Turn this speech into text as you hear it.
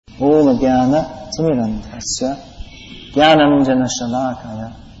Om Jnana Timirandhasya Jnananjana Shalakaya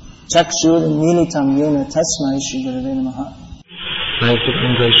Chakshur Militam Yena Tasmai Shri Gurave Namaha. Great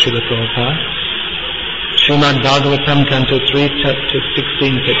Srila Prabhupada. Srimad Bhagavatam, Canto 3, Chapter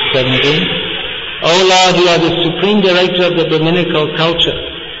 16, Text 17. O Lord, you are the Supreme Director of the Brahminical culture.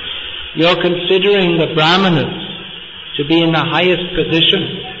 You are considering the Brahmanas to be in the highest position.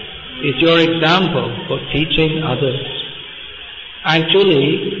 Is your example for teaching others.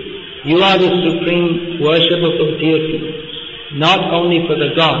 Actually, you are the supreme worshipper of deities, not only for the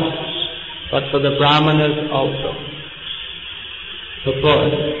gods, but for the Brahmanas also.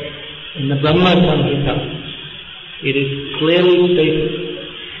 Purport. In the Brahma Samhita, it is clearly stated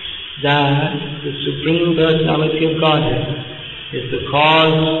that the Supreme Personality of Godhead is the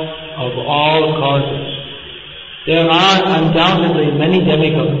cause of all causes. There are undoubtedly many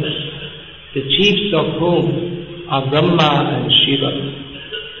demigods, the chiefs of whom are Brahma and Shiva.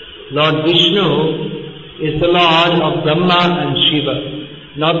 Lord Vishnu is the Lord of Brahma and Shiva,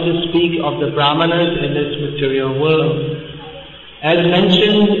 not to speak of the Brahmanas in this material world. As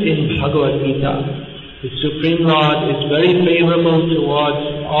mentioned in Bhagavad Gita, the Supreme Lord is very favorable towards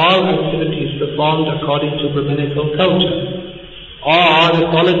all activities performed according to Brahminical culture, or the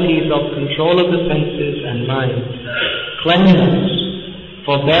qualities of control of the senses and mind, cleanliness,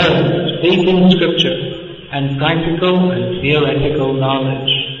 forbearance, faith in scripture, and practical and theoretical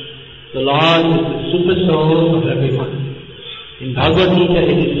knowledge. The Lord is the super soul of everyone. In Bhagavad Gita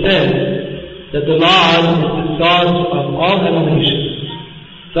it is said that the Lord is the source of all emanations.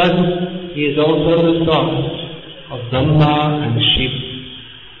 Thus, He is also the source of Brahma and Shiva.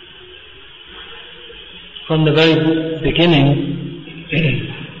 From the very beginning,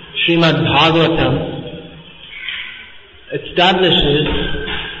 Srimad Bhagavatam establishes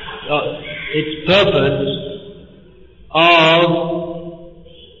its purpose of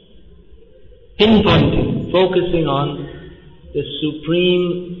pinpointing, focusing on the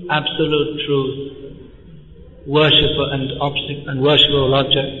supreme absolute truth, worshipper and worshipable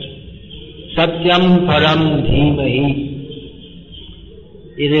object. Satyam Param Dhimahi.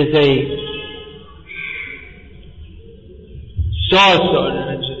 It is a source or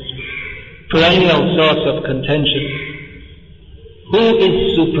perennial source of contention. Who is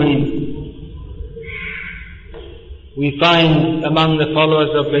supreme? We find among the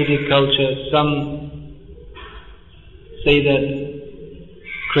followers of Vedic culture, some say that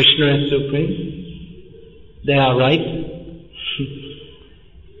Krishna is supreme. They are right.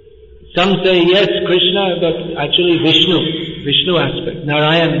 Some say yes, Krishna, but actually Vishnu aspect,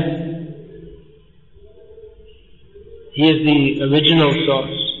 Narayana. He is the original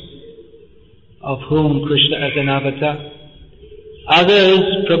source of whom Krishna as an avatar.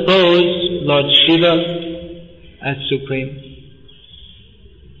 Others propose Lord Shiva as supreme.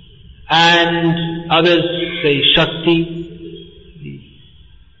 And others say Shakti,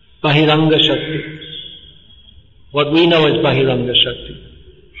 Bahiranga Shakti. What we know as Bahiranga Shakti.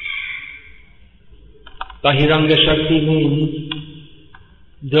 Bahiranga Shakti means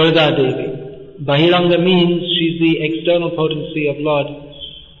Durga Devi. Bahiranga means she's the external potency of Lord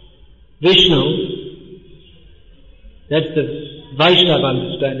Vishnu. That's the Vaishnava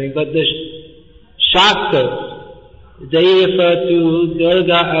understanding. But the Shastras, they refer to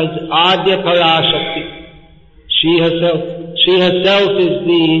Durga as Adya Parashakti. She herself is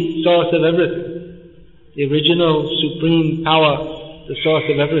the source of everything. The original supreme power, the source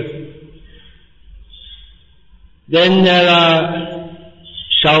of everything. Then there are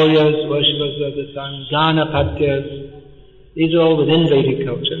Shauryas, worshippers of the sun, Ganapatyas. These are all within Vedic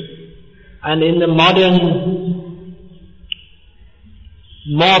culture. And in the modern,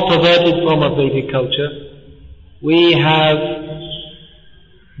 more perverted form of Vedic culture, we have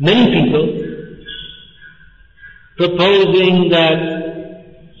many people proposing that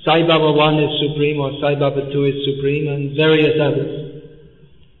Sai Baba 1 is supreme or Sai Baba 2 is supreme, and various others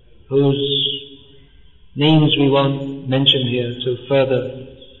whose names we won't mention here to further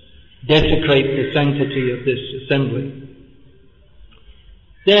desecrate the sanctity of this assembly.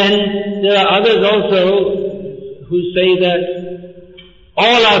 Then there are others also who say that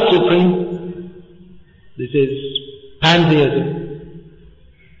all are supreme. This is pantheism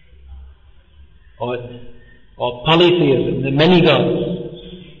or polytheism, the many gods.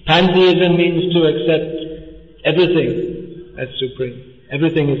 Pantheism means to accept everything as supreme.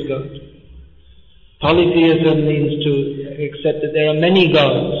 Everything is God. Polytheism means to accept that there are many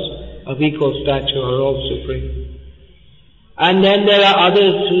gods of equal stature who are all supreme. And then there are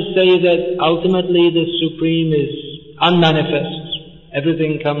others who say that ultimately the supreme is unmanifest.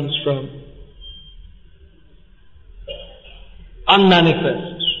 Everything comes from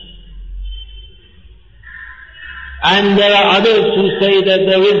unmanifest. And there are others who say that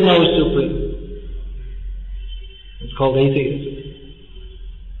there is no Supreme. It's called atheism.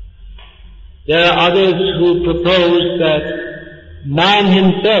 There are others who propose that man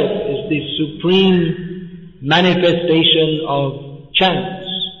himself is the supreme manifestation of chance,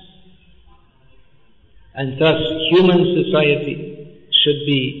 and thus human society should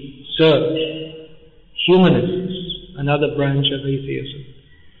be served. Humanists, another branch of atheism.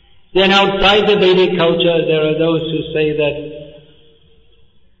 Then outside the Vedic culture, there are those who say that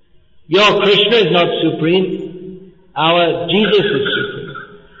your Krishna is not supreme, our Jesus is supreme,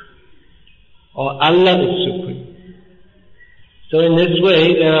 or Allah is supreme. So in this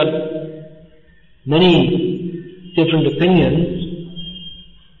way, there are many different opinions.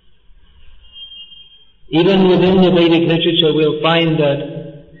 Even within the Vedic literature, we'll find that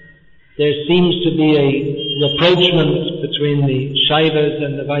there seems to be a rapprochement between the Shaivas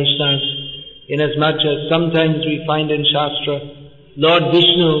and the Vaishnavas, inasmuch as sometimes we find in Shastra Lord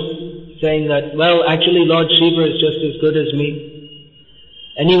Vishnu saying that, well, actually Lord Shiva is just as good as me.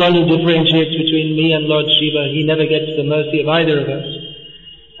 Anyone who differentiates between me and Lord Shiva, he never gets the mercy of either of us.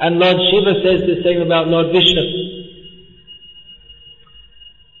 And Lord Shiva says the same about Lord Vishnu.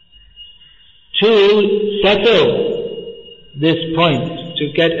 To settle this point,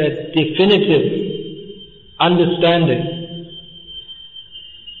 to get a definitive understanding,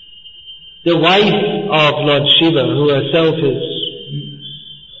 the wife of Lord Shiva, who herself is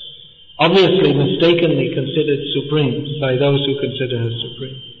obviously mistakenly considered supreme by those who consider her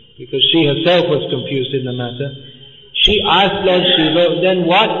supreme, because she herself was confused in the matter, she asked Lord Shiva, then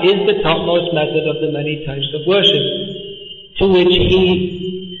what is the topmost method of the many types of worship? To which he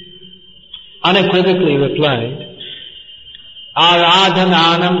unequivocally replied,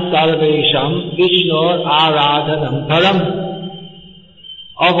 Aradhananam sarvesham Vishnor aradhanam param.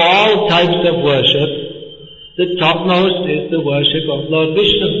 Of all types of worship, the topmost is the worship of Lord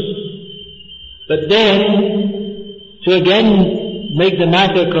Vishnu. But then, to again make the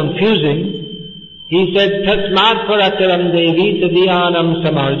matter confusing, he said, Tasmat parataram devi tadhyanam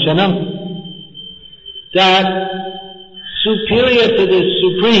samarchanam. That superior to the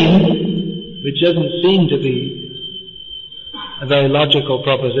supreme, which doesn't seem to be a very logical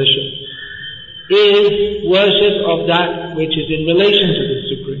proposition, is worship of that which is in relation to the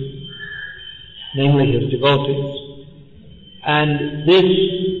Supreme, namely His devotees. And this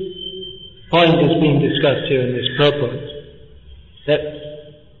point is being discussed here in this purport, that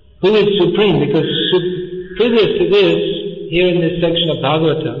who is Supreme? Because previous to this, here in this section of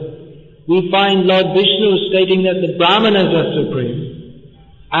Bhagavata, we find Lord Vishnu stating that the Brahmanas are supreme,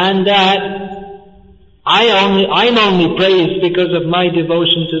 and that I'm only praised because of my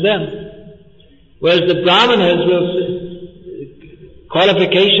devotion to them. Whereas the Brahmanas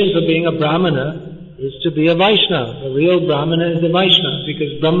qualification for being a Brahmana is to be a Vaishnava. A real Brahmana is a Vaishnava,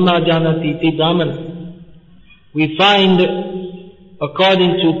 because Brahma Janatiti Brahmana. We find,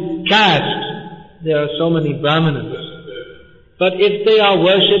 according to caste, there are so many Brahmanas. But if they are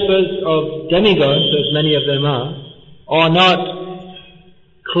worshippers of demigods, as many of them are not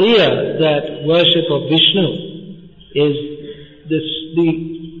clear that worship of Vishnu is the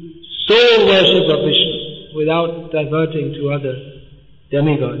sole worship of Vishnu, without diverting to other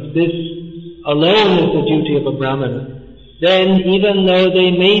demigods, this alone is the duty of a Brahmana, then even though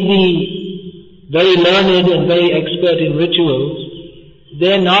they may be very learned and very expert in rituals,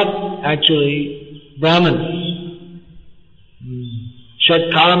 they're not actually Brahmanas.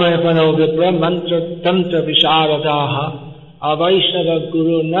 Shatkarma Epano Vipra Mantra Tantra Visharadaha Avaishnava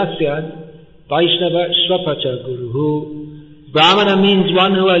Guru Nasyad Vaishnava Shvapacha Guru. Who Brahmana means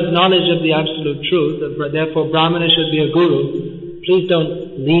one who has knowledge of the absolute truth, therefore Brahmana should be a guru. Please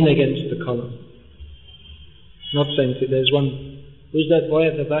don't lean against the column. Not saying that there's one. Who's that boy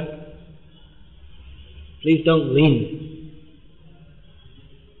at the back? Please don't lean.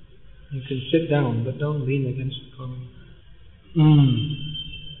 You can sit down, but don't lean against the column.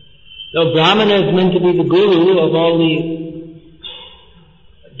 So Brahmana is meant to be the guru of all the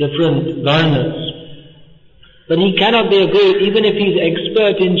different varnas. But he cannot be a guru even if he's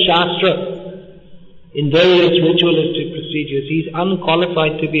expert in Shastra, in various ritualistic procedures. He's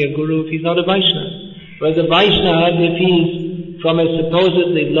unqualified to be a guru if he's not a Vaishnava. Whereas a Vaishnava, if he's from a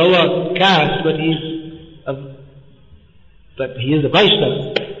supposedly lower caste, but he is a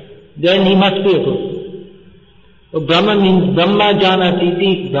Vaishnava, then he must be a guru. So Brahma means Brahma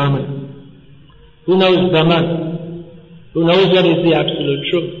Janatiti Brahman. Who knows Brahman? Who knows what is the absolute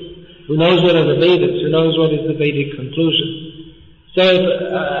truth? Who knows what are the Vedas? Who knows what is the Vedic conclusion? So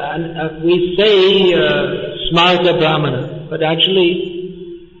if we say Smarta Brahmana, but actually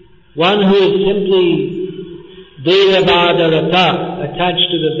one who is simply Devavadarata, attached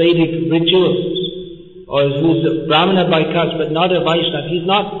to the Vedic rituals, or who's a Brahmana by caste but not a Vaishnava, he's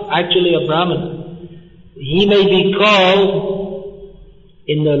not actually a Brahmana. He may be called,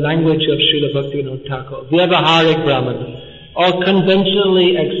 in the language of Srila Bhaktivinoda Thakur, Vyavaharik Brahmana, or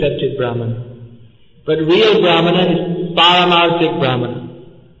conventionally accepted Brahmana. But real Brahmana is Paramarthik Brahmana,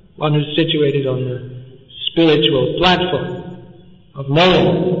 one who's situated on the spiritual platform of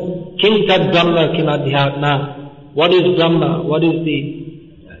knowing. Kim tad Brahma kim adhyatma. What is Brahma? What is the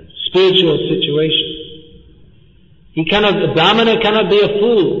spiritual situation? The Brahmana cannot be a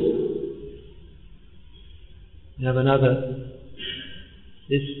fool. We have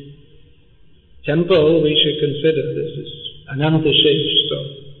this temple we should consider, this is Ananta Shesh, so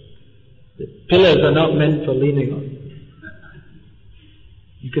the pillars are not meant for leaning on.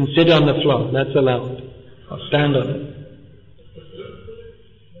 You can sit on the floor, that's allowed, or stand on it.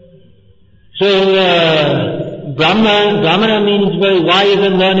 So, Brahmana means very wise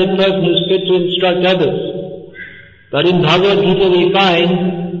and learned person who's fit to instruct others. But in Bhagavad Gita we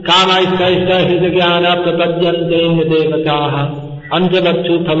find, Kamaistaista hridayana prapadyante devataha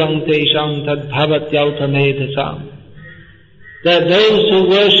anjavattu phalam tesham tadbhavatyauta medhasam. That those who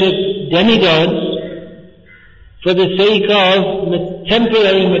worship demigods for the sake of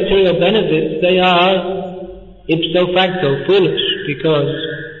temporary material benefits, they are ipso facto foolish, because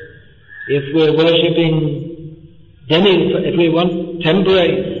if we're worshipping if we want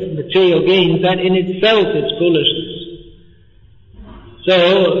temporary material gains, that in itself is foolishness. So,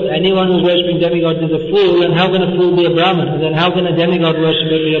 anyone who's worshipping demigods is a fool, and how can a fool be a Brahmana? Then how can a demigod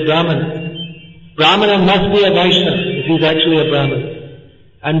worshipper be a Brahmana? Brahmana must be a Vaishnava if he's actually a Brahmana.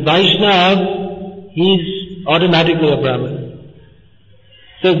 And Vaishnava, he's automatically a Brahmana.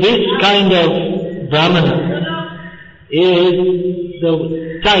 So this kind of Brahmana is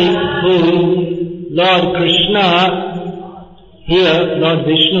the type who Lord Krishna, here, Lord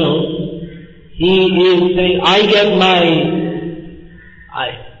Vishnu, he is saying, I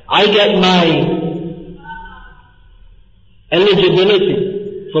get my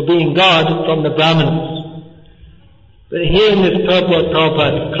eligibility for being God from the Brahmanas. But here in this purport,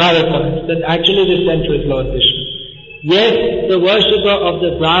 Prabhupada clarifies that actually the center is Lord Vishnu. Yes, the worship of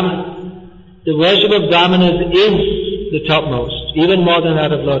Brahmanas is the topmost, even more than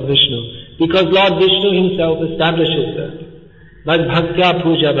that of Lord Vishnu. Because Lord Vishnu himself establishes that. But bhaktya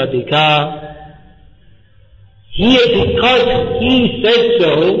puja vadika. Because he said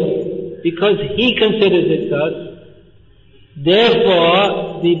so, because he considers it thus,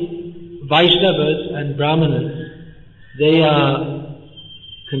 therefore the Vaishnavas and Brahmanas, they are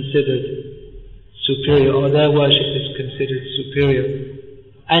considered superior, or their worship is considered superior.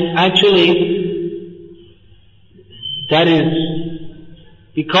 And actually, that is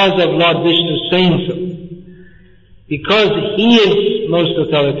because of Lord Vishnu saying so. Because he is most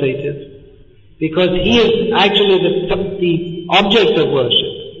authoritative. Because he is actually the object of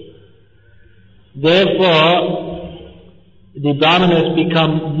worship. Therefore, the Brahmanas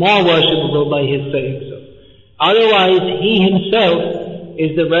become more worshipable by his saying so. Otherwise, he himself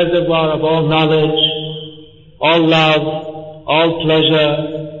is the reservoir of all knowledge, all love, all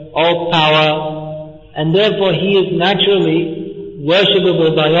pleasure, all power, and therefore he is naturally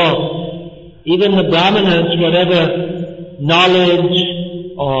worshipable by all. Even the Brahmanas, whatever knowledge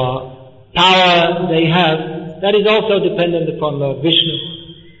or power they have, that is also dependent upon Lord Vishnu.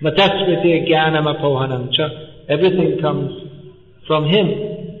 Matasmriti jnanam apohanam cha. Everything comes from him.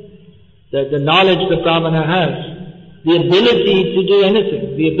 The knowledge the Brahmana has, the ability to do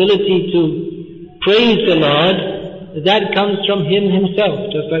anything, the ability to praise the Lord, that comes from him himself.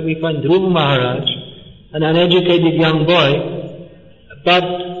 Just like we find Dhruva Maharaj, an uneducated young boy, but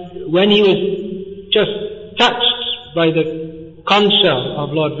when he was just touched by the conch shell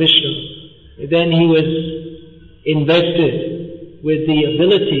of Lord Vishnu, then he was invested with the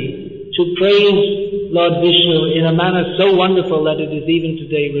ability to praise Lord Vishnu in a manner so wonderful that it is even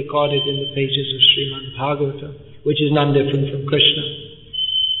today recorded in the pages of Srimad Bhagavatam, which is none different from Krishna.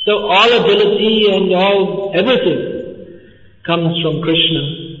 So all ability and all everything comes from Krishna.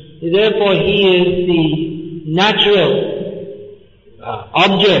 Therefore he is the natural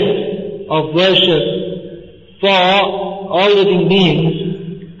object of worship for all living beings,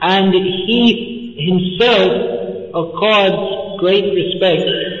 and he himself accords great respect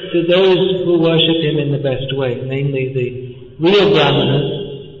to those who worship him in the best way, namely the real Brahmanas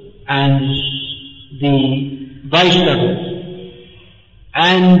and the Vaishnavas.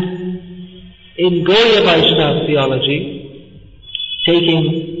 And in Gaudiya Vaishnava theology,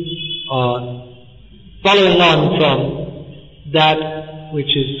 following on from that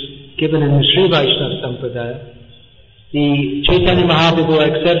which is given in the Sri Vaishnava Sampradaya, the Chaitanya Mahaprabhu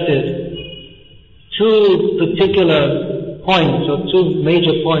accepted two particular points, or two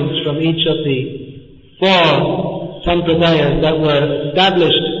major points from each of the four sampradayas that were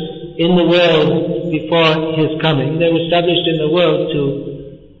established in the world before his coming. They were established in the world to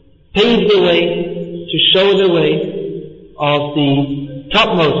pave the way, to show the way of the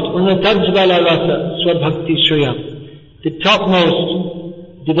topmost, Unatajvala Rasa Swabhakti Shriyam, the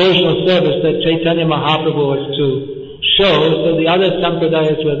topmost devotional service that Chaitanya Mahaprabhu was to show. So the other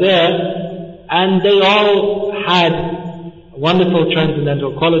sampradayas were there, and they all had wonderful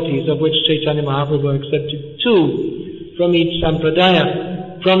transcendental qualities, of which Chaitanya Mahaprabhu accepted two from each sampradaya.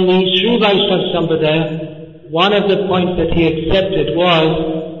 From the Sri Vaishnava sampradaya, one of the points that he accepted was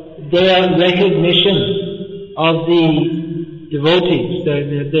their recognition of the devotees.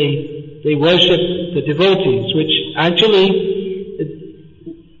 They worship the devotees, which actually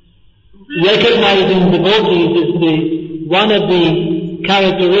recognizing devotees is one of the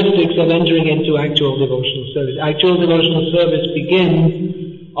characteristics of entering into actual devotional service. Actual devotional service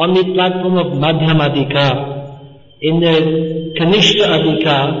begins on the platform of Madhyamadika. In the Kanishta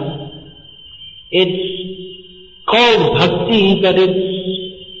Adhikar, it's called bhakti, but it's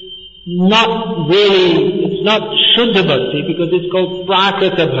not Shuddha Bhakti, because it's called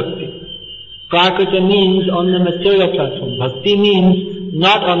Prakrita Bhakti. Prakrita means on the material platform. Bhakti means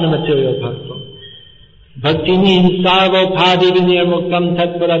not on the material platform. Bhakti means sarvo padivi nirmuktam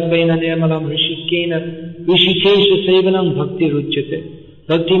tatparadvaina nirmalam rishikesha sevanam bhakti ruchyate.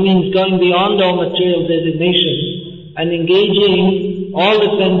 Bhakti means going beyond all material designations and engaging all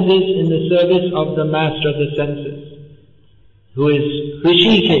the senses in the service of the master of the senses, who is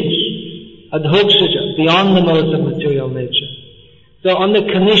Rishikesh, Adhokshaja, beyond the modes of material nature. So on the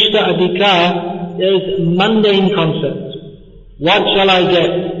Kanishta Adhikar, there is mundane concept. What shall I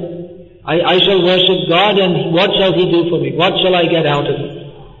get? I shall worship God, and what shall He do for me? What shall I get out of it?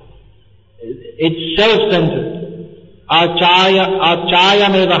 It's self-centered. Acharya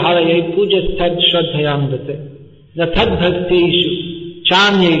meva haraye pujas tad shraddhayam vate. Na tad bhakteshu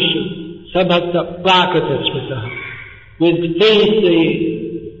chanyeshu sabhakta prakrita smritaha. With faith, the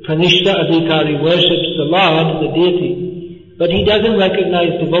Kanishta Adhikari worships the Lord, the deity, but he doesn't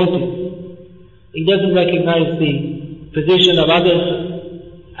recognize devotees. He doesn't recognize the position of others,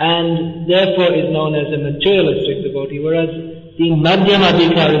 and therefore is known as a materialistic devotee, whereas the Madhyam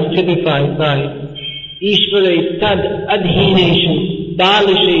Adhikar is typified by Ishvare tad adhineshu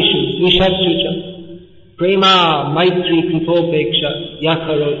balisheshu vishadsucha prema maitri kripopeksha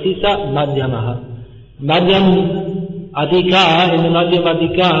yakaroti sa madhyamaha. Madhyam Adhikar, in the Madhyam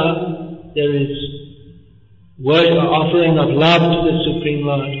Adhikar, there is offering of love to the Supreme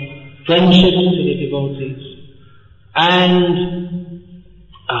Lord, friendship to the devotees, and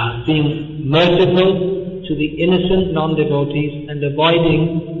being merciful to the innocent non-devotees and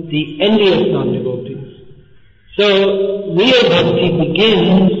avoiding the envious non-devotees. So real bhakti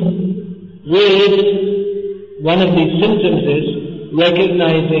begins with one of these symptoms is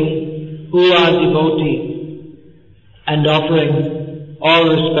recognizing who are devotees and offering all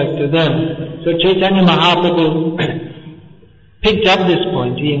respect to them. So Chaitanya Mahaprabhu picked up this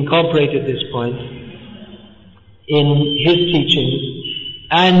point, he incorporated this point in his teachings,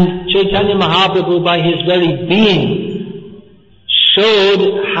 and Chaitanya Mahaprabhu, by his very being,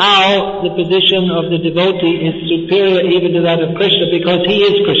 showed how the position of the devotee is superior even to that of Krishna, because he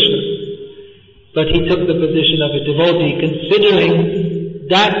is Krishna. But he took the position of a devotee, considering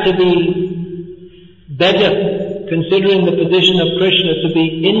that to be better, considering the position of Krishna to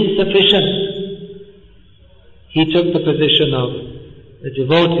be insufficient. He took the position of a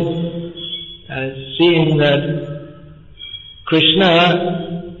devotee, as seeing that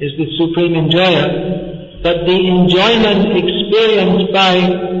Krishna is the supreme enjoyer, but the enjoyment experienced by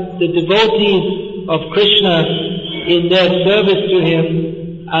the devotees of Krishna in their service to him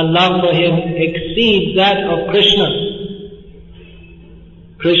and love for him exceeds that of Krishna.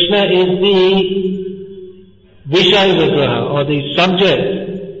 Krishna is the Vishaya Vigraha, or the subject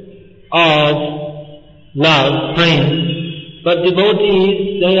of love, prema, but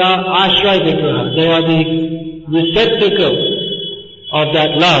devotees, they are Ashraya Vigraha, they are the receptacle of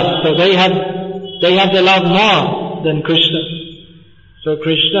that love. So they have the love more than Krishna. So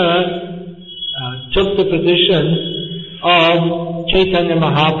Krishna took the position of Chaitanya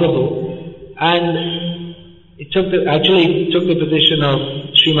Mahaprabhu, and he took the position of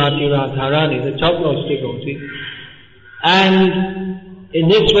Srimati Radharani, the topmost devotee, and in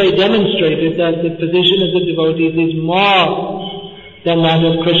this way demonstrated that the position of the devotees is more than that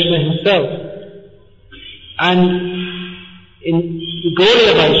of Krishna himself. And in the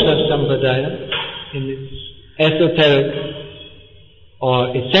Gaudiya Vaishnava Sampradaya, in its esoteric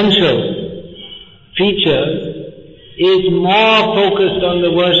or essential feature is more focused on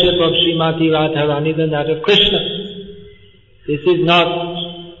the worship of Srimati Radharani than that of Krishna. This is not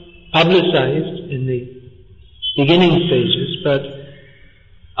publicized in the beginning stages, but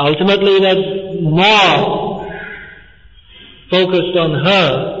ultimately that's more focused on her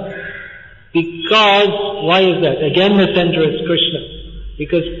because, why is that? Again the center is Krishna.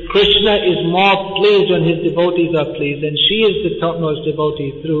 Because Krishna is more pleased when his devotees are pleased, and she is the topmost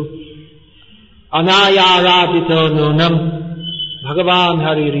devotee through Anayaradito Nunam Bhagavan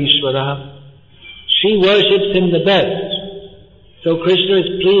Haririshvara. She worships him the best. So Krishna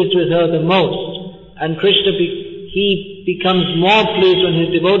is pleased with her the most. And Krishna, he becomes more pleased when his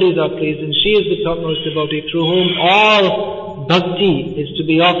devotees are pleased, and she is the topmost devotee through whom all bhakti is to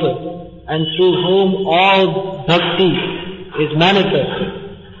be offered, and through whom all bhakti is manifested.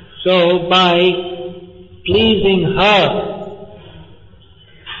 So by pleasing her,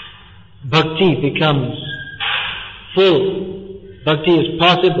 bhakti becomes full. Bhakti is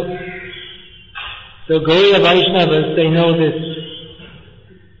possible. So Gaudiya Vaishnavas, they know this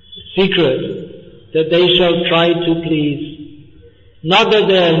secret, that they shall try to please, not that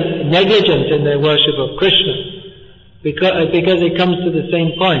they're negligent in their worship of Krishna, because it comes to the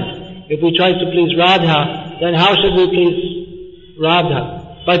same point. If we try to please Radha, then how should we please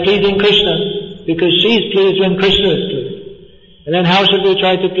Radha? By pleasing Krishna, because she's pleased when Krishna is pleased. And then how should we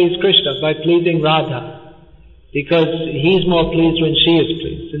try to please Krishna? By pleasing Radha, because he's more pleased when she is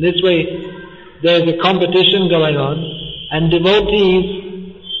pleased. In this way, there's a competition going on, and devotees,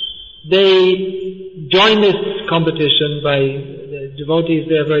 they join this competition by, the devotees,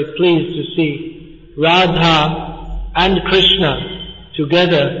 they are very pleased to see Radha and Krishna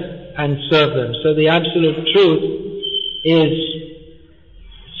together and serve them. So the absolute truth is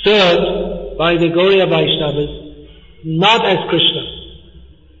served by the Gaudiya Vaishnavas not as Krishna.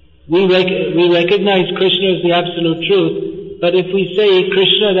 We recognize Krishna as the absolute truth, but if we say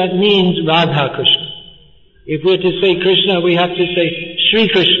Krishna, that means Radha Krishna. If we're to say Krishna, we have to say Shri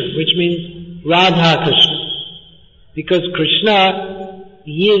Krishna, which means Radha Krishna. Because Krishna,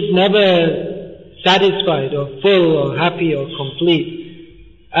 he is never satisfied or full or happy or complete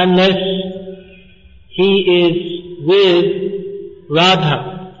unless he is with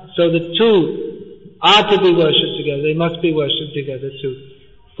Radha. So the two are to be worshipped together. They must be worshipped together to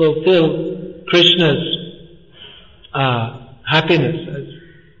fulfill Krishna's happiness.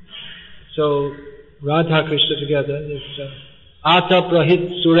 So Radha Krishna together is Ata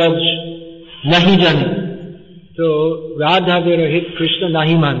Prahit Suraj Nahi Jani. So Radha Virahit Krishna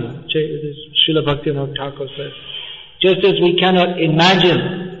Nahi Mani. Srila Bhaktivinoda Thakur says. Just as we cannot imagine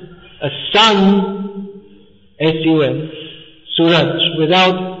a sun, S-U-N, Suraj,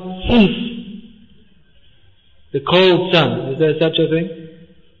 without heat. The cold sun, is there such a thing?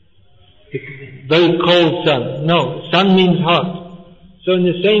 The very cold sun. No, sun means hot. So in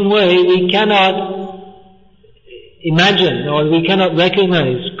the same way, we cannot imagine or we cannot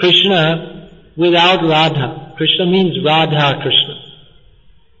recognize Krishna without Radha. Krishna means Radha Krishna.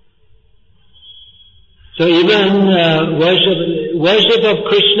 So even worship of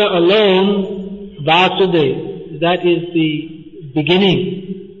Krishna alone, Vasudeva, that is the beginning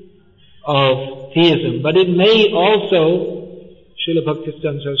of theism. But it may also, Srila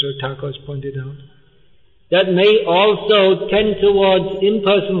Bhaktisiddhanta Saraswati Thakur has pointed out, that may also tend towards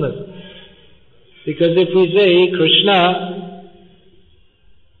impersonalism. Because if we say Krishna,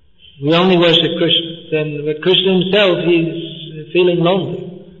 we only worship Krishna, then with Krishna himself he's feeling lonely.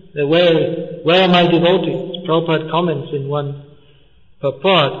 Where are my devotees? Prabhupada comments in one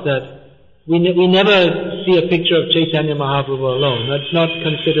purport that we never see a picture of Chaitanya Mahaprabhu alone. That's not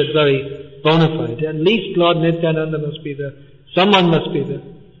considered very bona fide. At least Lord Nityananda must be there. Someone must be there.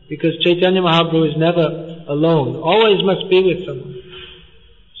 Because Chaitanya Mahaprabhu is never alone. Always must be with someone.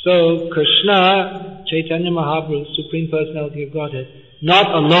 So Krishna, Chaitanya Mahaprabhu, Supreme Personality of Godhead, not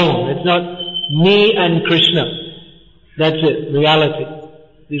alone. It's not me and Krishna. That's it, reality.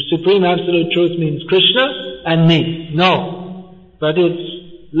 The Supreme Absolute Truth means Krishna and me. No. But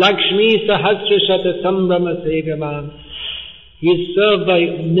it's Lakshmi Sahasra Shata Sambrama Sevaman. He is served by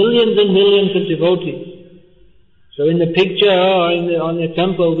millions and millions of devotees. So in the picture or on the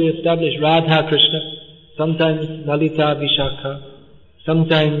temple we establish Radha Krishna, sometimes Lalita Vishakha,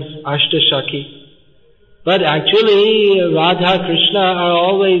 sometimes Ashtashaki. But actually Radha Krishna are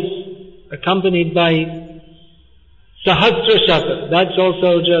always accompanied by Sahasra Shata. That's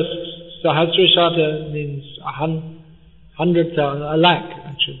also just, Sahasra Shata means 100,000, a lakh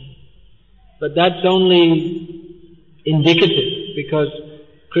actually. But that's only indicative, because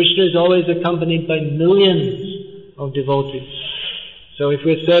Krishna is always accompanied by millions of devotees. So if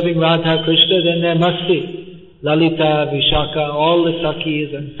we're serving Radha Krishna, then there must be Lalita, Vishaka, all the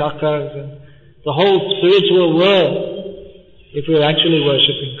Sakhis and Sakhas and the whole spiritual world, if we're actually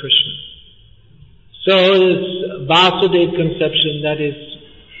worshipping Krishna. So this Vasudev conception, that is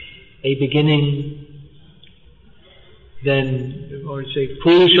a beginning. Then, or say,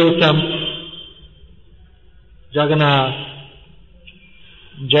 Purushottam, Jagannath,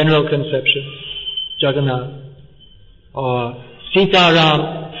 general conception, Jagannath, or Sitaram,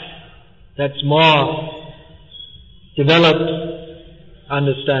 that's more developed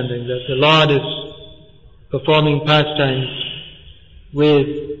understanding, that the Lord is performing pastimes with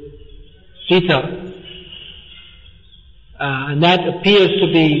Sita. And that appears to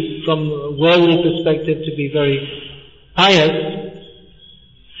be, from a worldly perspective, to be very pious,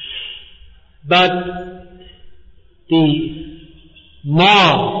 but the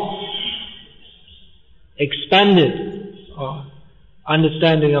more expanded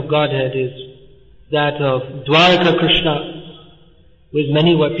understanding of Godhead is that of Dwaraka Krishna with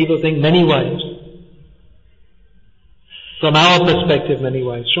many wives. People think many wives. From our perspective, many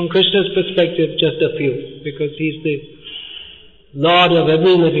wives. From Krishna's perspective, just a few, because He's the Lord of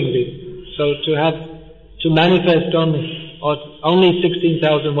every living being. So to manifest only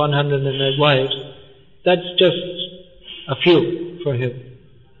 16,108 wives, that's just a few for Him.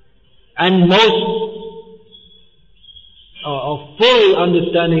 And most of full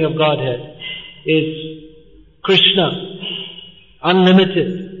understanding of Godhead is Krishna, unlimited.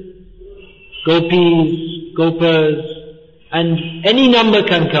 Gopis, Gopas, and any number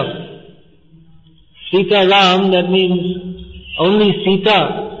can come. Sita Ram, that means only Sita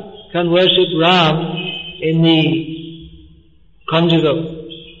can worship Ram in the conjugal,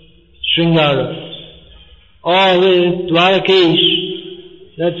 Sringara. Or with Dwarakesh,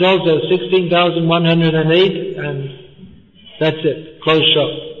 that's also 16,108, and that's it, close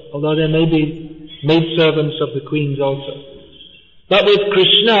shop. Although there may be maidservants of the queens also. But with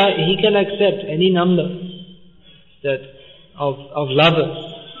Krishna, He can accept any number of lovers.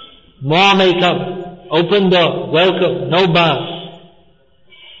 More may come. Open door, welcome, no bars.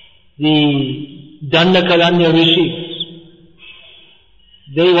 The Dandakaranya rishis,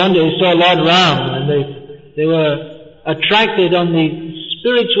 they saw Lord Ram, and they were attracted on the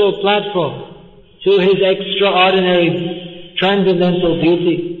spiritual platform to His extraordinary transcendental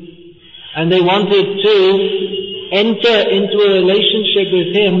beauty. And they wanted to enter into a relationship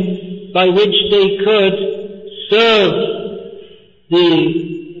with Him by which they could serve the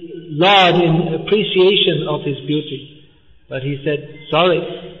Lord in appreciation of His beauty. But He said, sorry,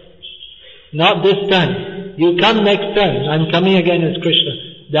 not this time. You come next time. I'm coming again as Krishna.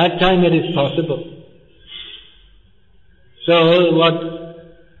 That time it is possible. So what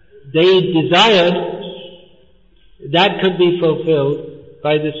they desired, that could be fulfilled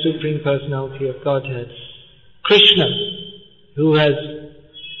by the Supreme Personality of Godhead. Krishna, who has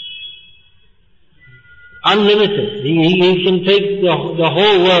unlimited. He can take the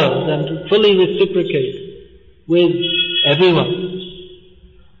whole world and fully reciprocate with everyone.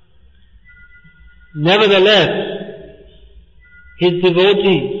 Nevertheless, His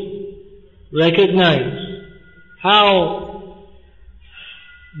devotees recognize how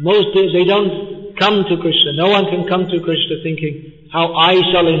they don't come to Krishna. No one can come to Krishna thinking, how I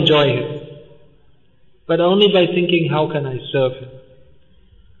shall enjoy Him. But only by thinking, how can I serve Him?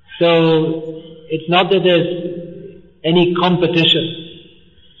 So, it's not that there's any competition,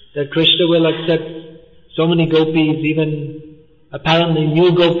 that Krishna will accept so many gopis, even apparently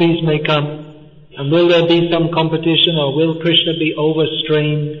new gopis may come, and will there be some competition, or will Krishna be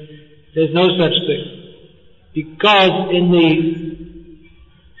overstrained? There's no such thing. Because in the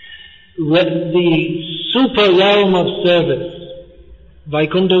super realm of service,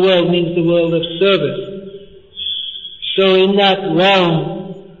 Vaikuntha world means the world of service. So in that realm,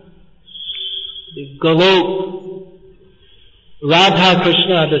 the Golok, Radha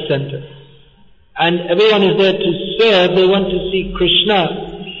Krishna are the center. And everyone is there to serve. They want to see Krishna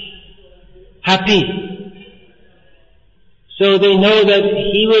happy. So they know that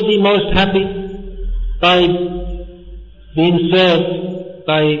He will be most happy by being served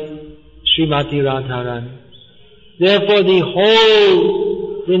by Srimati Radharani. Therefore the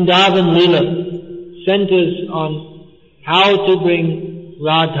whole Vrindavan Leela centers on how to bring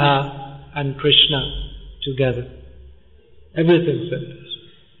Radha and Krishna together. Everything centers.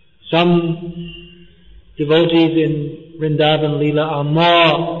 Some devotees in Vrindavan Leela are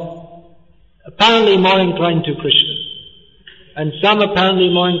apparently more inclined to Krishna, and some apparently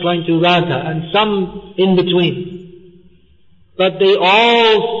more inclined to Radha, and some in between. but they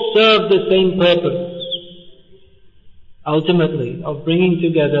all serve the same purpose, ultimately, of bringing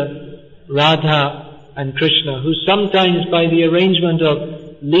together Radha and Krishna, who sometimes by the arrangement of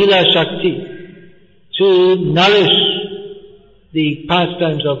Leela Shakti to nourish the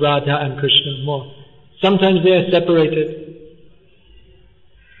pastimes of Radha and Krishna more. Sometimes they are separated,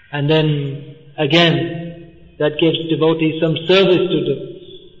 and then again that gives devotees some service to do,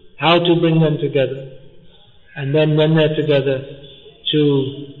 how to bring them together, and then when they're together to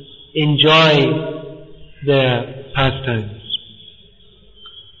enjoy their pastimes.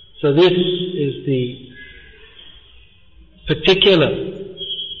 So this is the particular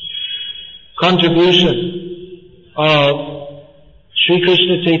contribution of Sri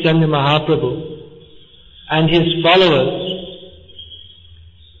Krishna Chaitanya Mahaprabhu and his followers,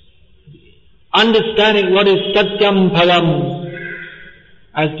 understanding what is Satyam Param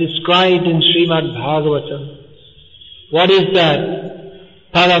as described in Srimad Bhagavatam. What is that?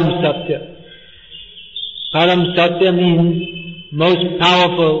 Param Satya. Param Satya means most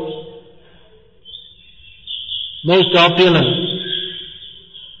powerful, most opulent,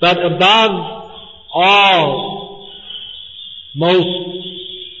 but above all, most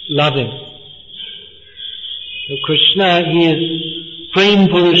loving. So Krishna, he is Prem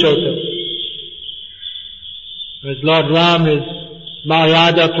Purushottam, whereas Lord Ram is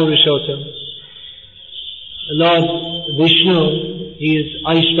Maryada Purushottam. Lord Vishnu, he is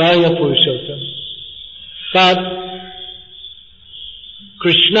Aishvarya Purushottam. But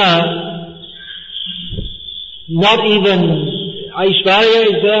Krishna, not even Aishvarya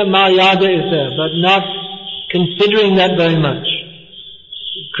is there, Maryada is there, but not considering that very much.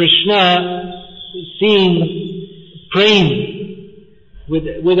 Krishna seeing Prem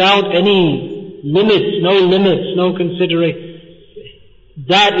without any limits, no consideration.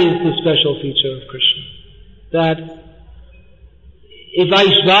 That is the special feature of Krishna. That if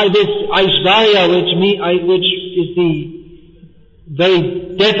this Aishvarya, which is the very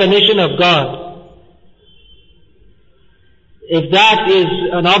definition of God, if that is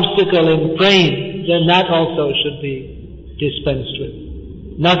an obstacle in praying, then that also should be dispensed with.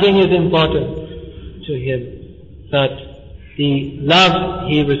 Nothing is important to him but the love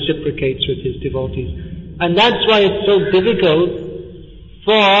he reciprocates with his devotees. And that's why it's so difficult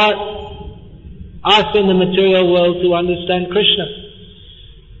for us in the material world to understand Krishna.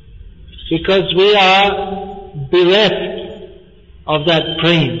 Because we are bereft of that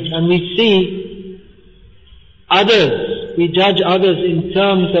prema. And we see others, we judge others in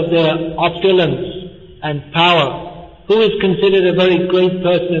terms of their opulence and power. Who is considered a very great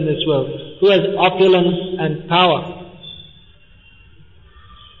person in this world? Who has opulence and power?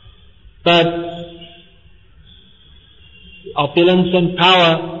 But opulence and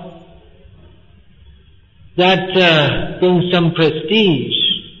power, that brings some prestige.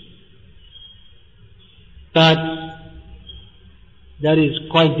 But that is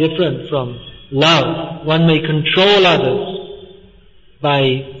quite different from love. One may control others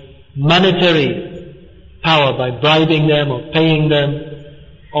by monetary power, by bribing them or paying them,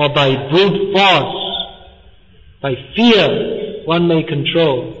 or by brute force, by fear, one may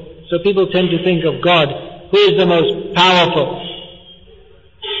control. So people tend to think of God, who is the most powerful.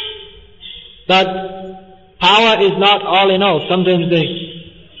 But power is not all in all. Sometimes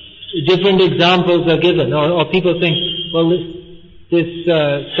different examples are given, or people think, well,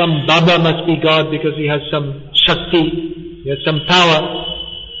 some Baba must be God because he has some Shakti, he has some power.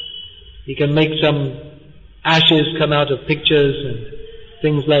 He can make some ashes come out of pictures and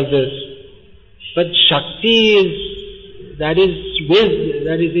things like this. But Shakti that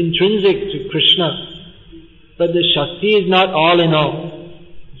is intrinsic to Krishna. But the Shakti is not all in all.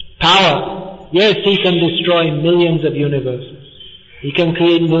 Power. Yes, he can destroy millions of universes. He can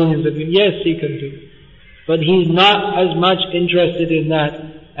create millions of universes. Yes, he can do. But he's not as much interested in that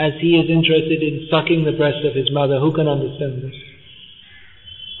as he is interested in sucking the breast of his mother. Who can understand this?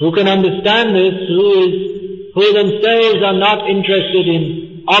 Who can understand this? Who themselves are not interested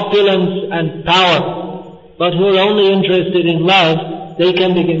in opulence and power, but who are only interested in love, they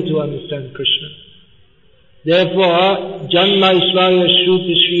can begin to understand Krishna. Therefore, Janma Ishvarya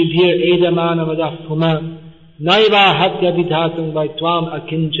Shruti Shribhir Edamana Vadah Puma Naiva Hatya Vidhatam by Tvam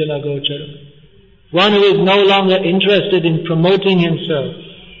Akinchana Gocharam. One who is no longer interested in promoting himself,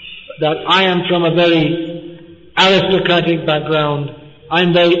 that I am from a very aristocratic background,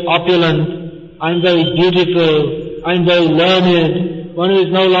 I'm very opulent, I'm very beautiful, I'm very learned. One who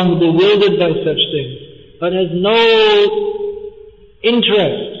is no longer bewildered by such things, but has no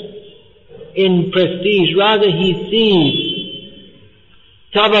interest in prestige. Rather he sees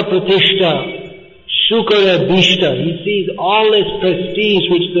Tava Pratishta, Shukara Bhishta. He sees all this prestige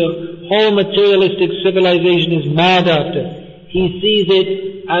which the whole materialistic civilization is mad after. He sees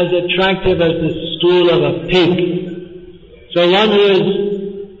it as attractive as the stool of a pig. So one who is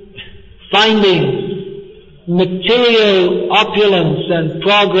finding material opulence and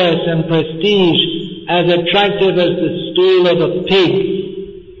progress and prestige as attractive as the stool of a pig,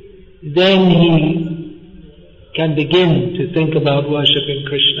 then he can begin to think about worshipping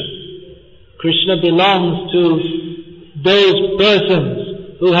Krishna. Krishna belongs to those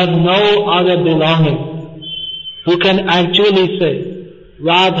persons who have no other belonging, who can actually say,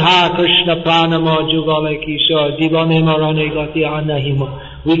 Radha Krishna Pranamo Jugale Kishore Divane Marane Gati Anahimo.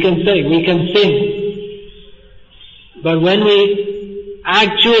 We can say, we can sing. But when we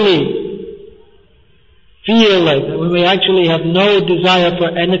actually feel like that, when we actually have no desire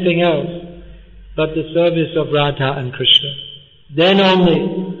for anything else but the service of Radha and Krishna, then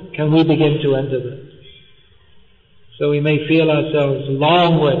only can we begin to enter that. So we may feel ourselves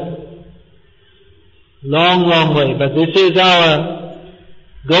long way, long way, but this is our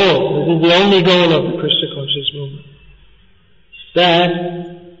goal. This is the only goal of the Krishna conscious movement. That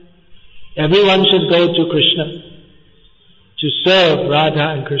everyone should go to Krishna to serve Radha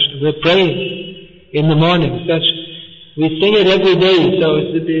and Krishna. We're praying in the morning. We sing it every day, so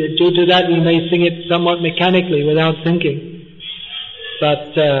due to that we may sing it somewhat mechanically without thinking.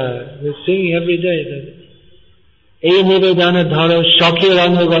 But we're singing every day that E Nivedana Dharo Shakhi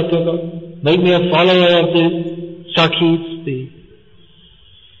Ranagataga, make me a follower of the Sakhis, the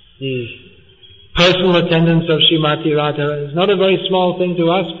personal attendants of Srimati Radha. It's not a very small thing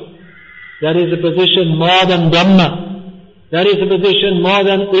to ask for. That is a position more than Brahma. That is a position more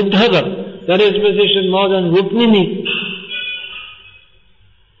than Uddhava. That is a position more than Rukmini.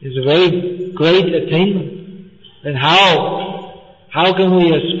 It's a very great attainment. And how can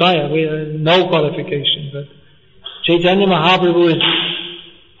we aspire? We have no qualification, but Chaitanya Mahaprabhu is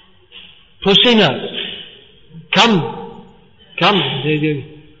pushing us. Come.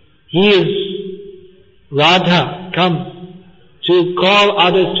 He is Radha, come to call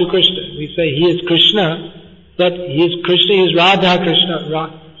others to Krishna. We say he is Krishna, but he is Krishna, he is Radha Krishna.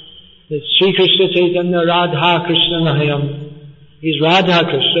 Sri Krishna Chaitanya Radha Krishna Nahayam. He is Radha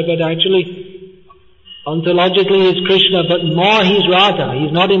Krishna, but actually, ontologically he is Krishna, but more he is Radha. He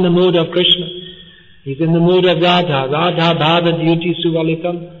is not in the mood of Krishna. He is in the mood of Radha. Radha Bhava Dyuti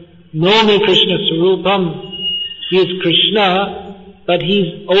Suvalitam. Nomi Krishna Surupam. He is Krishna, but he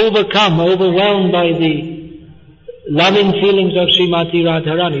is overwhelmed by the loving feelings of Srimati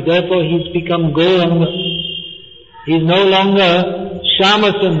Radharani. Therefore he has become Gauranga. He is no longer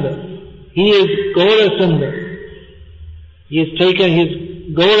Shyamasundar. He is Gaurasundar. He has taken his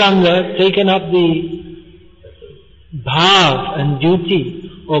Gauranga, taken up the bhav and duty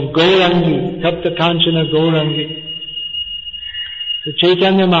of Gaurangi, Tapta Kanchana Gaurangi. So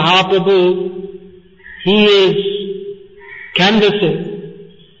Chaitanya Mahaprabhu, he is canvassing,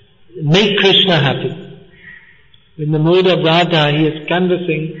 make Krishna happy. In the mood of Radha, he is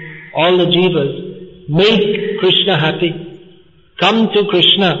canvassing all the jivas, make Krishna happy. Come to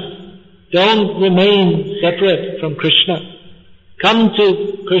Krishna. Don't remain separate from Krishna. Come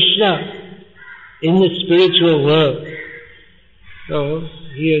to Krishna in the spiritual world. So,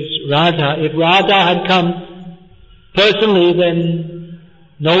 he is Radha. If Radha had come personally, then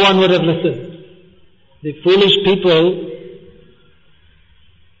no one would have listened. The foolish people,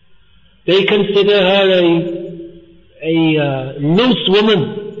 they consider her a loose woman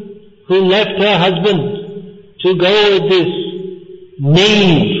who left her husband to go with this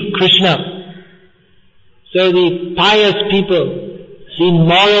knave, Krishna. So the pious people, the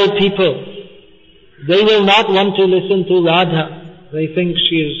moral people, they will not want to listen to Radha. They think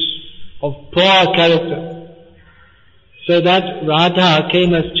she is of poor character. So that Radha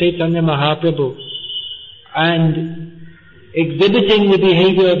came as Chaitanya Mahaprabhu and exhibiting the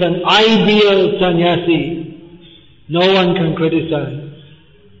behavior of an ideal sannyasi, no one can criticize.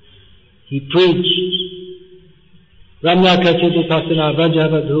 He preached, Ramya Kachiti Pasana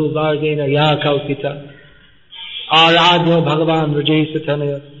Vrajavadhu Vardena Ya Kaupita Aradhya Bhagavan Rajay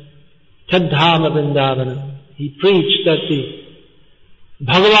Satanaya Tadhama Vrindavana. He preached that the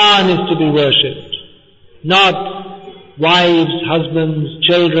Bhagavan is to be worshipped, not wives, husbands,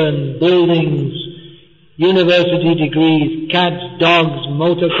 children, buildings, university degrees, cats, dogs,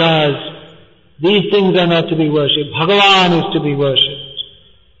 motor cars. These things are not to be worshipped. Bhagavan is to be worshipped.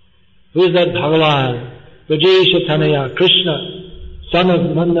 Who is that Bhagavan? Rajesha Tanaya, Krishna, son of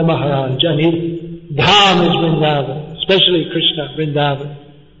Nanda Maharaj, and his Dham is Vrindavan, especially Krishna, Vrindavan.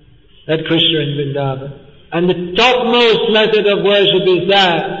 That Krishna in Vrindavan. And the topmost method of worship is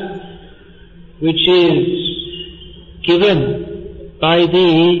that which is given by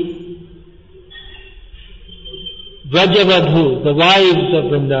the Vrajavadhu, the wives of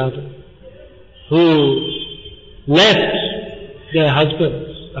Vrindavan, who left their husbands,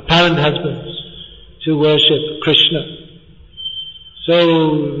 apparent husbands, to worship Krishna. So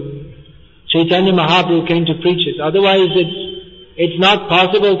Chaitanya Mahaprabhu came to preach it. Otherwise it's not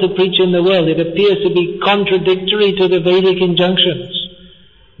possible to preach in the world. It appears to be contradictory to the Vedic injunctions,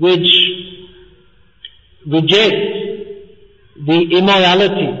 which reject the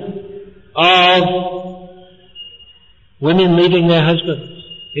immorality of women leaving their husbands.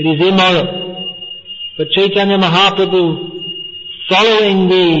 It is immoral. But Chaitanya Mahaprabhu,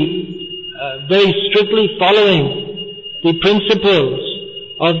 very strictly following the principles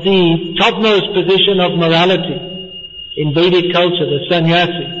of the topmost position of morality in Vedic culture, the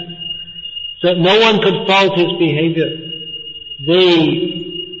sannyasi, so no one could fault his behavior.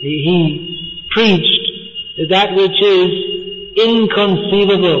 He preached that which is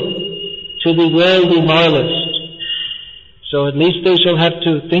inconceivable to the worldly moralist. So at least they shall have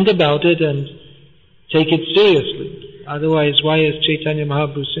to think about it and take it seriously. Otherwise, why is Chaitanya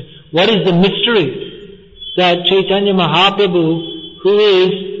Mahaprabhu saying? What is the mystery that Chaitanya Mahaprabhu, who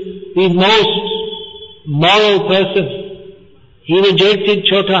is the most moral person, he rejected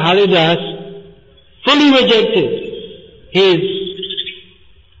Chota Haridas, fully rejected his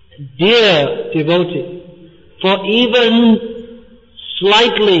dear devotee for even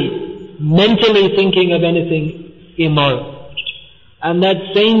slightly mentally thinking of anything immoral. And that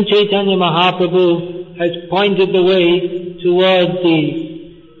same Chaitanya Mahaprabhu has pointed the way towards the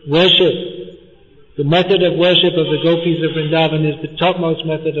worship. The method of worship of the gopis of Vrindavan is the topmost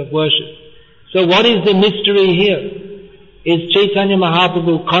method of worship. So what is the mystery here? Is Chaitanya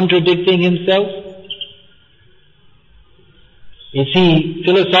Mahaprabhu contradicting himself? Is he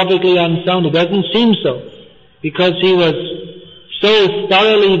philosophically unsound? It doesn't seem so, because he was so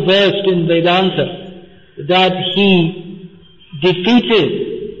thoroughly versed in Vedanta that he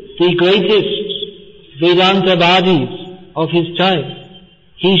defeated the greatest Vedantavadis of his time.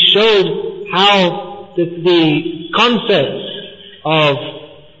 He showed how the concepts of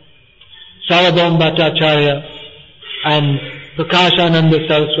Sarvabhauma Bhattacharya and Prakashananda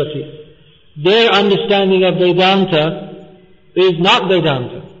Saraswati, their understanding of Vedanta is not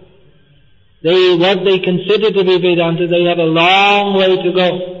Vedanta. What they consider to be Vedanta, they have a long way to go.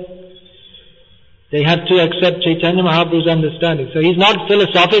 They have to accept Chaitanya Mahaprabhu's understanding. So he's not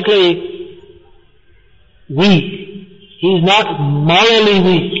philosophically weak. He's not morally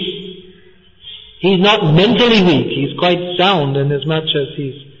weak. He's not mentally weak. He's quite sound in as much as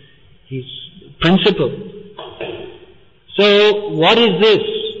he's principled. So what is this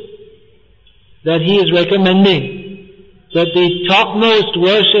that he is recommending? That the topmost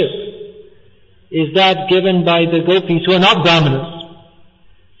worship is that given by the gopis who are not Brahmanas,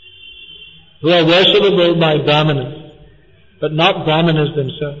 who are worshipable by Brahmanas, but not Brahmanas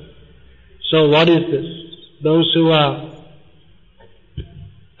themselves. So what is this? Those who are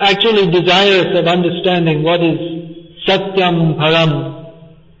actually desirous of understanding what is Satyam Param,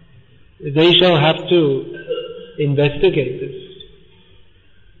 they shall have to investigate this.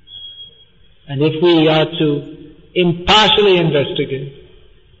 And if we are to impartially investigate,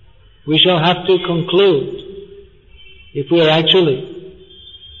 we shall have to conclude, if we are actually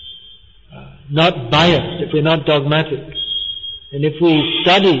not biased, if we're not dogmatic, and if we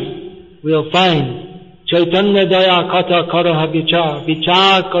study, we'll find Chaitanya Daya Kata Karaha Vichar,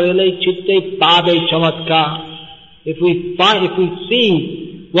 Vichar Karele Chitte Pade Chamatkar. If we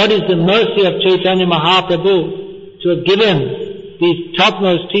see what is the mercy of Chaitanya Mahaprabhu to have given these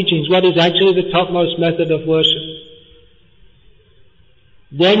topmost teachings, what is actually the topmost method of worship,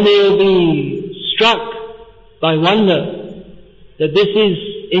 then we will be struck by wonder that this is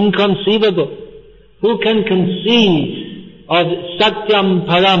inconceivable. Who can conceive of Satyam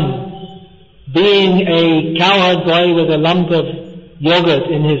Param being a cowherd boy with a lump of yogurt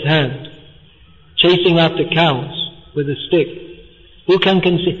in his hand, chasing after cows with a stick? Who can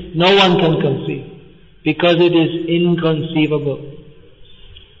conceive? No one can conceive, because it is inconceivable.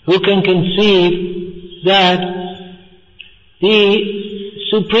 Who can conceive that the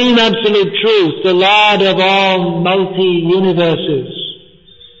Supreme Absolute Truth, the Lord of all multi-universes,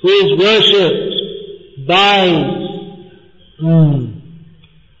 who is worshipped by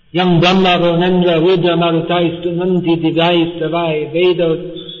Yang Brahma Ronendra Rudra Marutais Tunanti Divais Tavai Vedo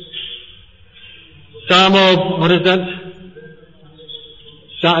Samo, what is that?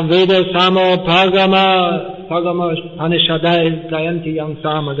 Vedo Samo Pagama Anishadai Gayanti Yang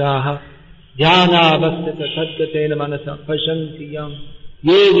Samadaha Dhyana Vastita Sadgatena Manasa Pashanti Yang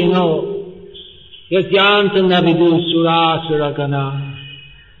Yegino Yasyanta navidu sura suragana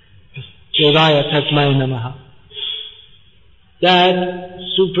devaya tasmai namaha. That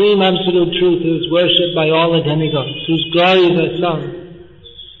supreme absolute truth who is worshipped by all the demigods, whose glories are sung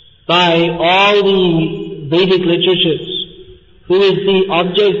by all the Vedic literatures, who is the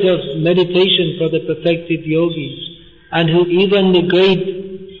object of meditation for the perfected yogis, and who even the great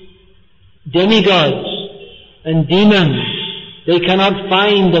demigods and demons, they cannot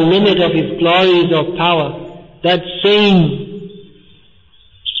find the limit of his glories or power. That same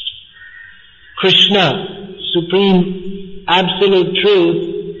Krishna, supreme absolute truth,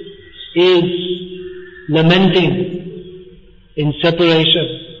 is lamenting in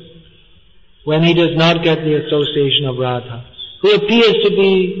separation when he does not get the association of Radha, who appears to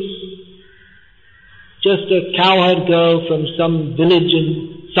be just a cowherd girl from some village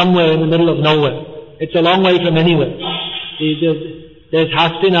somewhere in the middle of nowhere. It's a long way from anywhere. There's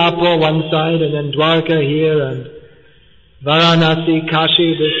Hastinapur one side, and then Dwarka here, and Varanasi,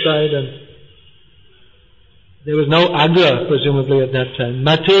 Kashi this side, and there was no Agra presumably at that time.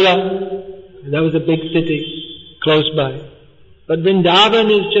 Mathura, that was a big city close by. But Vrindavan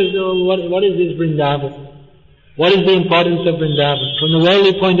is just, what is this Vrindavan? What is the importance of Vrindavan? From the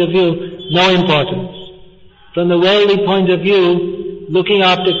worldly point of view, no importance. From the worldly point of view, looking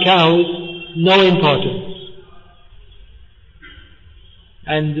after cows, no importance.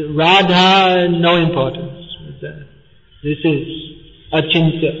 And Radha, no importance. This is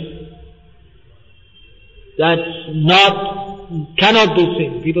achintya. That's cannot be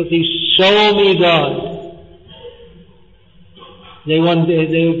seen. People say, show me God. They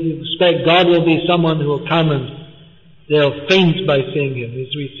expect God will be someone who will come and they'll faint by seeing Him.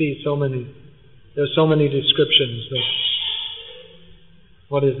 As we see there are so many descriptions.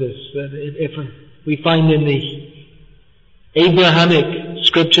 What is this? If we find in the Abrahamic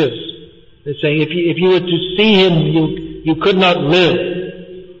scriptures, they're saying if you were to see Him, you could not live.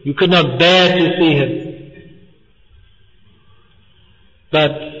 You could not bear to see Him.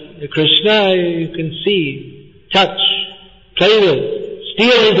 But Krishna, you can see, touch, play with,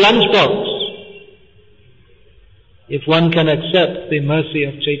 steal His lunchbox. If one can accept the mercy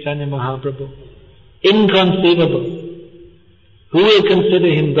of Chaitanya Mahaprabhu. Inconceivable. Who will consider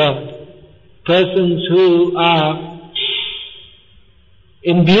Him God? Persons who are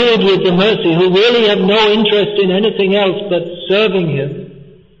imbued with the mercy, who really have no interest in anything else but serving Him,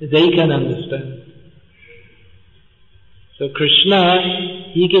 they can understand. So Krishna,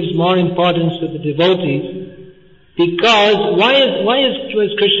 He gives more importance to the devotees, because why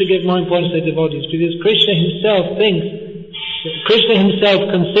does Krishna give more importance to the devotees? Because Krishna himself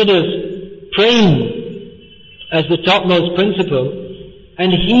considers praying as the topmost principle,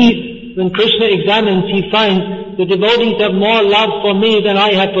 and when Krishna examines, he finds the devotees have more love for me than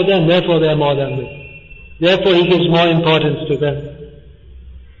I have for them, therefore they are more than me. Therefore he gives more importance to them.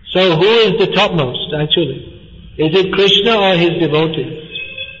 So who is the topmost actually? Is it Krishna or his devotees?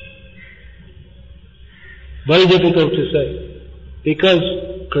 Very difficult to say. Because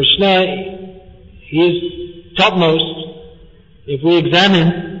Krishna, he is topmost. If we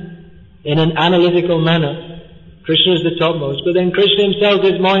examine in an analytical manner, Krishna is the topmost. But then Krishna himself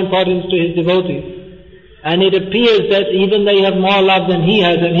gives more importance to his devotees. And it appears that even they have more love than he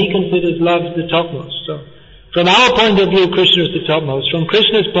has, and he considers love the topmost. So, from our point of view, Krishna is the topmost. From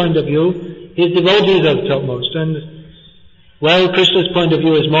Krishna's point of view, his devotees are the topmost. And well, Krishna's point of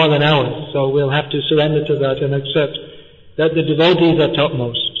view is more than ours, so we'll have to surrender to that and accept that the devotees are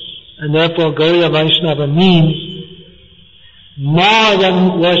topmost. And therefore, Gauriya Vaishnava means more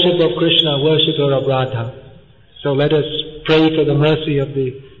than worship of Krishna, worshipper of Radha. So let us pray for the mercy of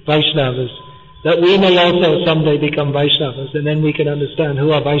the Vaishnavas, that we may also someday become Vaishnavas, and then we can understand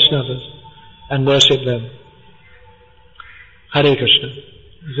who are Vaishnavas and worship them. Hare Krishna.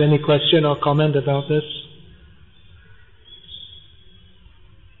 Is there any question or comment about this?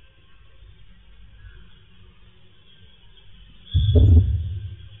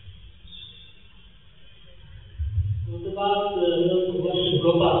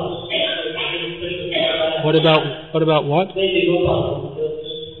 What about what?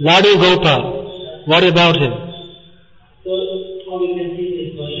 Ladu Gopal. What about him?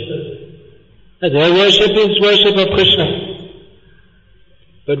 Their worship is worship of Krishna.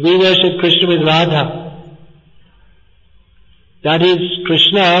 But we worship Krishna with Radha. That is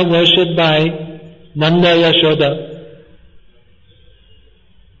Krishna worshipped by Nanda Yashoda.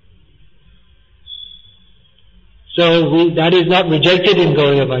 So that is not rejected in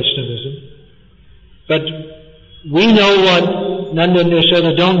Gauriya Vaishnavism. But we know what Nanda and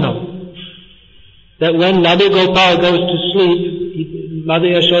Yashoda don't know. That when Ladu Gopal goes to sleep, Mother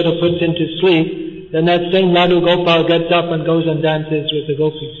Yashoda puts him to sleep, then that same Ladu Gopal gets up and goes and dances with the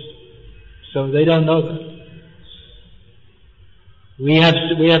gopis. So they don't know that. We have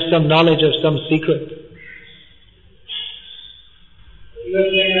some knowledge of some secret. You are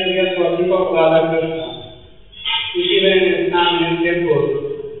saying that we are worship of Radha Krishna. Even in Islam temple,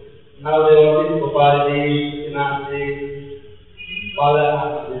 now they worship Gopalji, Sinaji,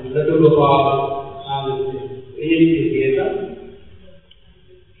 Ladu Gopal,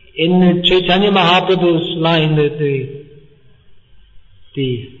 in Chaitanya Mahaprabhu's line, the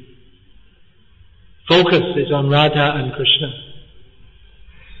focus is on Radha and Krishna.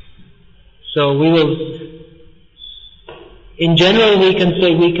 So we will, in general we can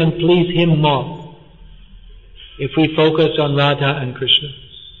say we can please him more if we focus on Radha and Krishna.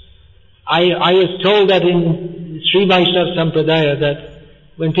 I was told that in Sri Vaishnava Sampradaya that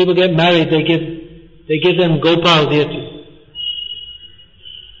when people get married they give them Gopal deity.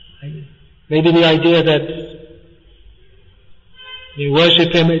 Maybe the idea that you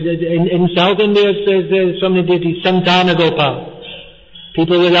worship him. In South India there's so many deities, Santana Gopal.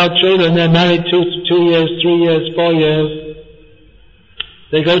 People without children, they're married 2 years, 3 years, 4 years.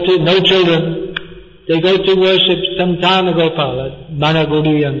 They go to, no children, they go to worship Santana Gopal at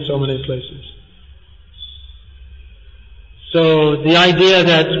Managuri and so many places. So the idea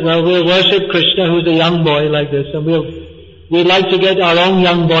that, well, we'll worship Krishna who's a young boy like this, and we'd like to get our own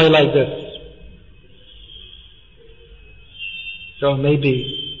young boy like this. So maybe.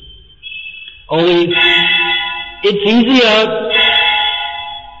 Only, it's easier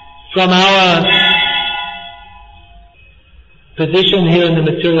from our position here in the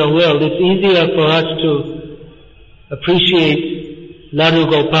material world, it's easier for us to appreciate Ladu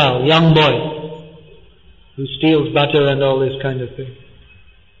Gopal, young boy, who steals butter and all this kind of thing.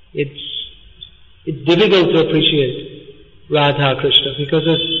 It's difficult to appreciate Radha Krishna because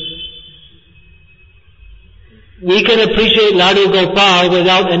we can appreciate Ladu Gopal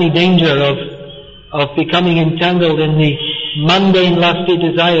without any danger of becoming entangled in the mundane lusty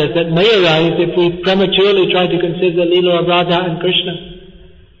desires that may arise if we prematurely try to consider the Leela of Radha and Krishna.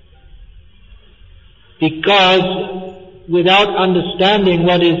 Because without understanding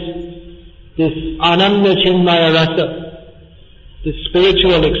what is this Ananda Chinmaya Rasa, the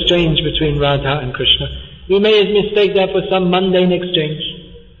spiritual exchange between Radha and Krishna, we may mistake that for some mundane exchange.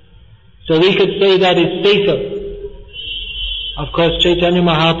 So we could say that is safer. Of course, Chaitanya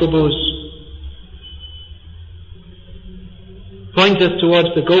Mahaprabhu's point us towards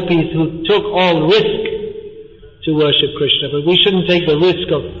the gopis who took all risk to worship Krishna, but we shouldn't take the risk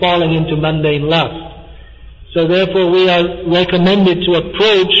of falling into mundane lust. So therefore we are recommended to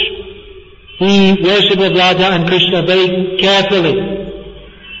approach the worship of Radha and Krishna very carefully.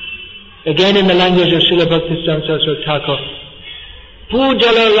 Again in the language of Srila Bhaktisiddhanta Saraswati Thakur,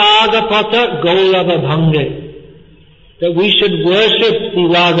 Pujala Ragapata Gaurava Bhange, that we should worship the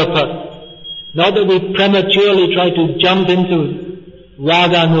Ragapata. Not that we prematurely try to jump into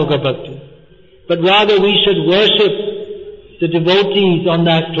Raga Nuga Bhakti, but rather we should worship the devotees on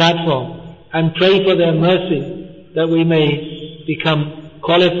that platform and pray for their mercy that we may become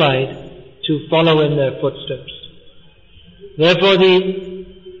qualified to follow in their footsteps. Therefore the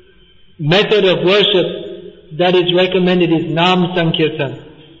method of worship that is recommended is Nam Sankirtan.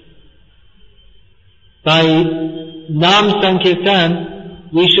 By Nam Sankirtan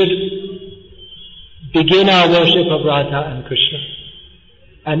we should begin our worship of Radha and Krishna.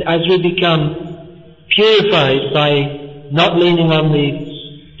 And as we become purified by not leaning on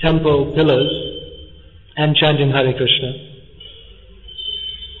the temple pillars and chanting Hare Krishna,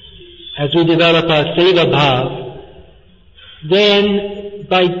 as we develop our Seva Bhav, then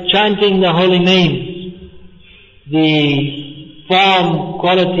by chanting the holy names, the form,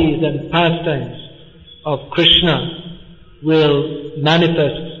 qualities and pastimes of Krishna will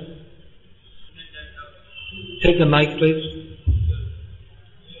manifest. Take the mic, please.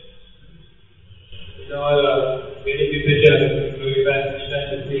 Vedic literature, Krishna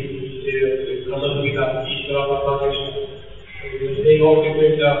is the Brahma Gita, Ishvara Krishna. They all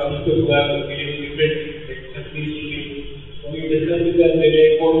different people who have different ethnicity. When we discuss with them, they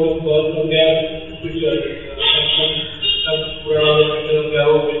may quote some verse from their scripture, some Purana,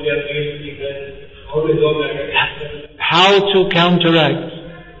 how to counteract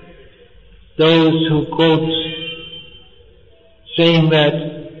those who quote saying that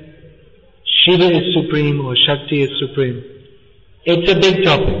Shiva is supreme or Shakti is supreme. It's a big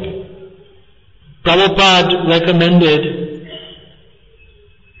topic. Prabhupada recommended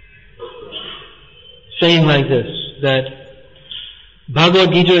saying like this, that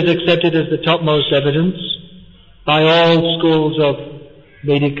Bhagavad Gita is accepted as the topmost evidence by all schools of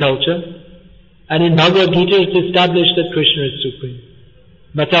Vedic culture, And in Bhagavad Gita it's established that Krishna is supreme.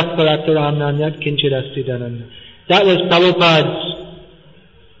 Matah parataram nanyat kinchid asti dhananya. That was Prabhupada's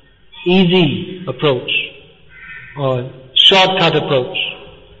easy approach, or shortcut approach.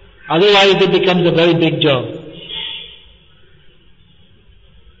 Otherwise it becomes a very big job.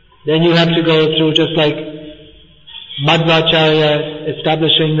 Then you have to go through, just like Madhvacharya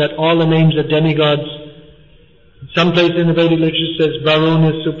establishing that all the names are demigods. Some place in the Vedic literature says Varun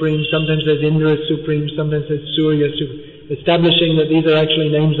is supreme, sometimes says Indra is supreme, sometimes says Surya is supreme. Establishing that these are actually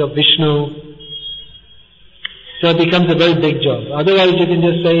names of Vishnu. So it becomes a very big job. Otherwise you can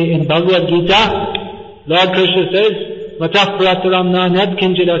just say in Bhagavad Gita, Lord Krishna says, Matah prataram nanyat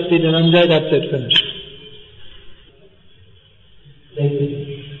kinchid asti dhananjaya, that's it, finished. Thank you.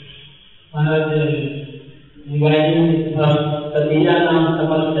 Regarding Tadila Nam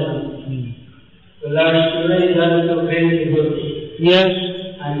Samarthanam. The Lord Shiva is also very good. Yes.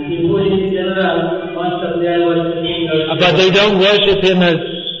 And people in general, most of them worshiping Lord. But they don't worship him as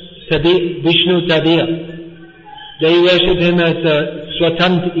Vishnu Tadiya. They worship him as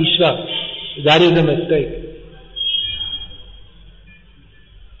Swatant Ishva. That is a mistake.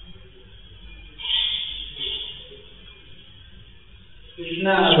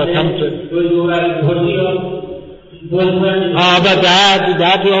 Swatantra. But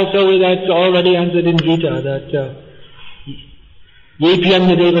that also, that's already answered in Gita, that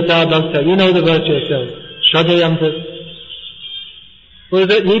Yepyanya Devata Bhakta. You know the verse yourself. Shradayanta. What is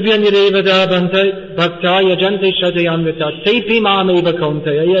it? Yepyanya Devata Bhakta Yajante Shradayamrita Tepi Mameva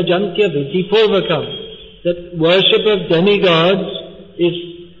Kauntaya Yajantya Vidhi Purvakam. That worship of demigods is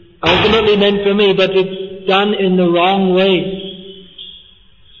ultimately meant for me, but it's done in the wrong way.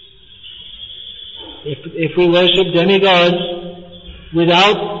 If we worship demigods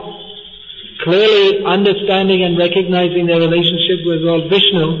without clearly understanding and recognizing their relationship with Lord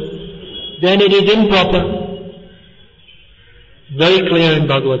Vishnu, then it is improper. Very clear in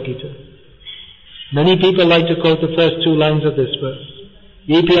Bhagavad Gita. Many people like to quote the first two lines of this verse.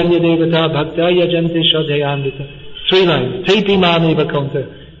 Yepi anya devata bhakta yajante shradhayamrita. 3 lines. Tepi mameva kaunta.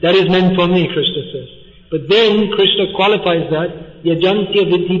 That is meant for me, Krishna says. But then Krishna qualifies that. Yajantya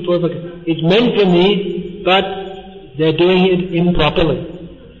vidhi purvaka. It's meant for me, but they're doing it improperly.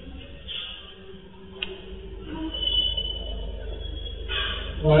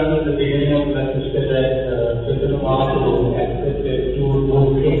 What was the beginning of the sister that Chaitanya Mahaprabhu accepted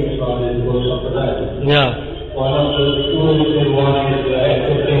 2 things from his Goswapada? Yeah. One of the 2 is one is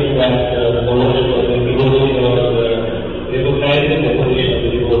accepting that the worship of the devotee or recognizing the position of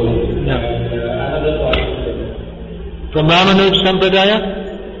the devotee. Yeah. And another point from Ramanuja Sampradaya?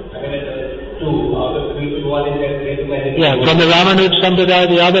 Yeah, from the Ramanuja Sampradaya,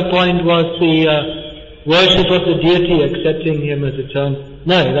 the other point was the worship of the deity, accepting him as eternal.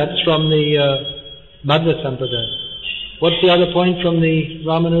 No, that's from the Madhva Sampradaya. What's the other point from the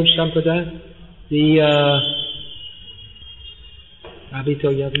Ramanuja Sampradaya? The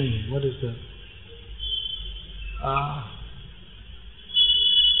Abhito Yadni, what is that?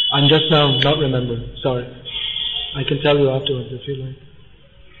 I'm just now not remembering, sorry. I can tell you afterwards if you like.